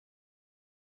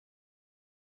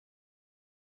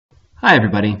Hi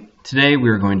everybody. Today we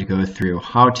are going to go through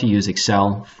how to use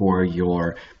Excel for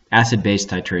your acid-base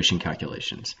titration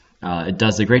calculations. It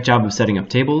does a great job of setting up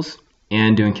tables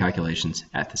and doing calculations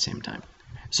at the same time.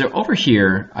 So over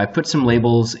here I put some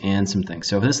labels and some things.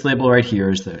 So this label right here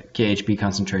is the KHP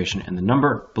concentration, and the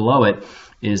number below it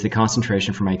is the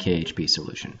concentration for my KHP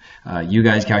solution. You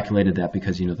guys calculated that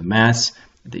because you know the mass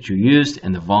that you used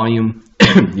and the volume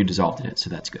you dissolved in it,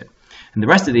 so that's good. And the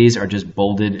rest of these are just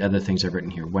bolded other things I've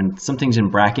written here. When something's in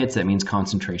brackets, that means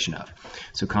concentration of.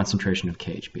 So concentration of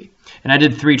KHP. And I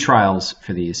did 3 trials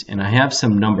for these, and I have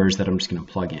some numbers that I'm just going to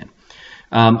plug in.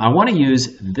 I want to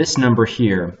use this number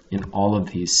here in all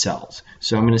of these cells.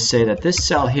 So I'm going to say that this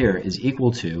cell here is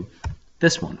equal to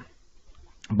this one.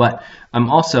 But I'm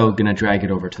also going to drag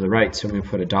it over to the right, so I'm going to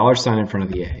put a $ in front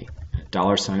of the A, and a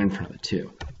 $ in front of the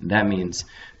 2. And that means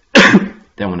that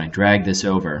when I drag this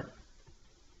over,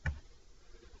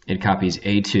 it copies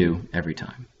A2 every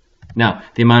time. Now,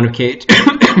 the amount of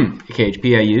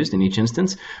KHP I used in each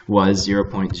instance was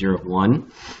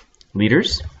 0.01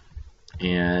 liters,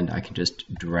 and I can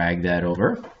just drag that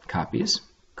over, copies,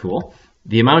 cool.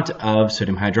 The amount of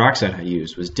sodium hydroxide I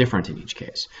used was different in each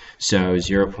case. So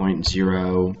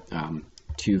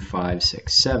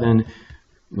 0.02567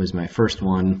 was my first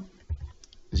one,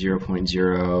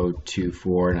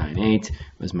 0.02498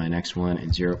 was my next one,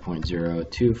 and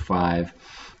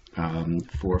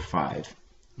 0.02545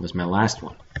 was my last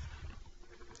one.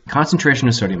 Concentration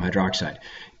of sodium hydroxide.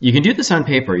 You can do this on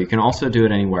paper, you can also do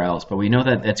it anywhere else, but we know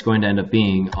that that's going to end up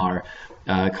being our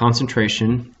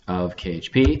concentration of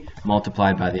KHP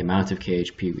multiplied by the amount of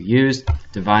KHP we used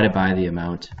divided by the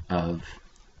amount of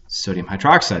sodium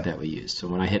hydroxide that we used. So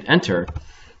when I hit enter,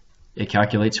 it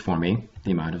calculates for me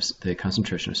the amount of the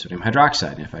concentration of sodium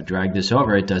hydroxide. And if I drag this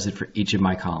over, it does it for each of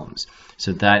my columns.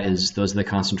 So those are the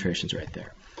concentrations right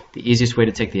there. The easiest way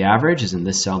to take the average is in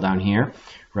this cell down here,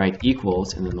 write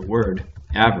equals, and then the word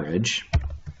average,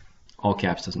 all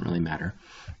caps, doesn't really matter.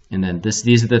 And then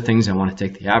these are the things I want to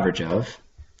take the average of,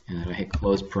 and then I hit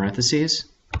close parentheses.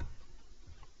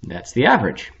 That's the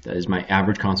average. That is my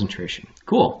average concentration.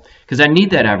 Cool, because I need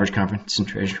that average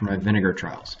concentration for my vinegar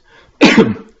trials.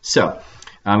 So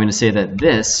I'm going to say that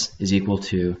this is equal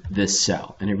to this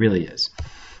cell, and it really is.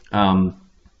 Let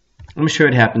me show you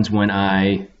what happens when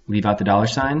I leave out the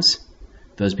 $signs.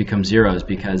 Those become zeros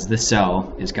because this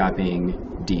cell is copying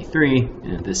D3,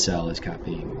 and this cell is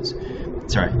copying,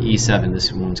 E7,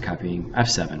 this one's copying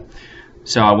F7.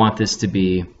 So I want this to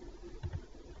be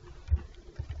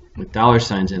with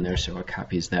 $signs in there, so it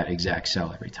copies that exact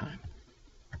cell every time.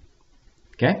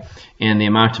 Okay, and the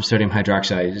amount of sodium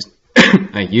hydroxide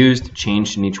I used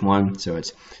changed in each one, so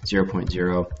it's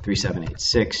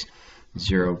 0.03786,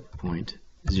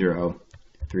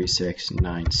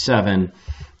 0.03697,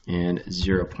 and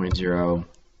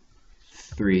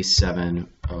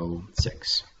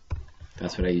 0.03706.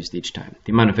 That's what I used each time.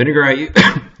 The amount of vinegar I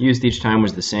used each time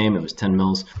was the same. It was 10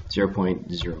 mils,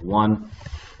 0.01.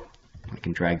 I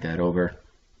can drag that over.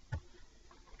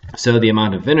 So the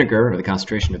amount of vinegar, or the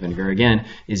concentration of vinegar again,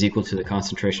 is equal to the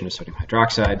concentration of sodium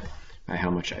hydroxide by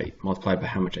how much I multiplied by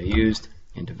how much I used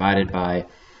and divided by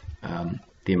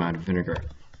the amount of vinegar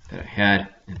that I had,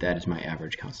 and that is my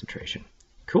average concentration.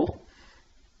 Cool.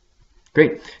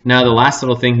 Great. Now the last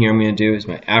little thing here I'm going to do is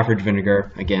my average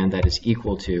vinegar. Again, that is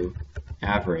equal to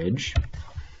average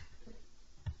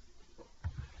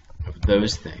of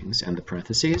those things and the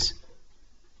parentheses,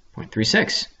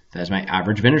 0.36. That is my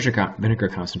average vinegar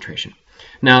concentration.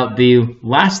 Now the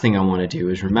last thing I want to do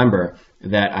is remember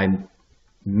that I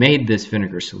made this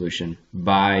vinegar solution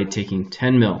by taking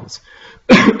 10 mils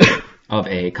of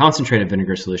a concentrated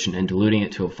vinegar solution and diluting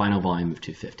it to a final volume of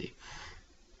 250.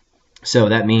 So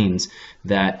that means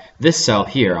that this cell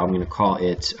here, I'm going to call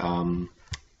it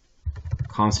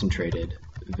concentrated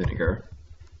vinegar,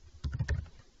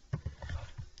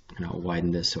 and I'll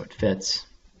widen this so it fits.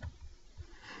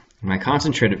 My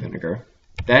concentrated vinegar,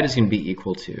 that is going to be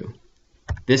equal to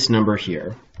this number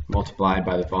here, multiplied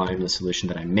by the volume of the solution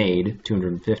that I made,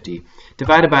 250,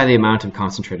 divided by the amount of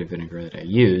concentrated vinegar that I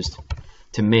used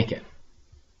to make it.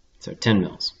 So 10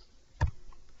 mils.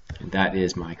 And that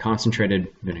is my concentrated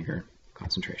vinegar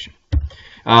concentration.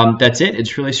 That's it.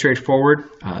 It's really straightforward.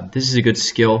 This is a good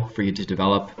skill for you to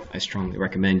develop. I strongly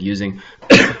recommend using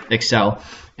Excel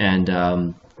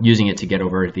and using it to get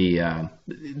over the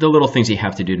little things you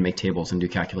have to do to make tables and do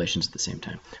calculations at the same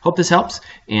time. Hope this helps,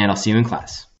 and I'll see you in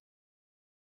class.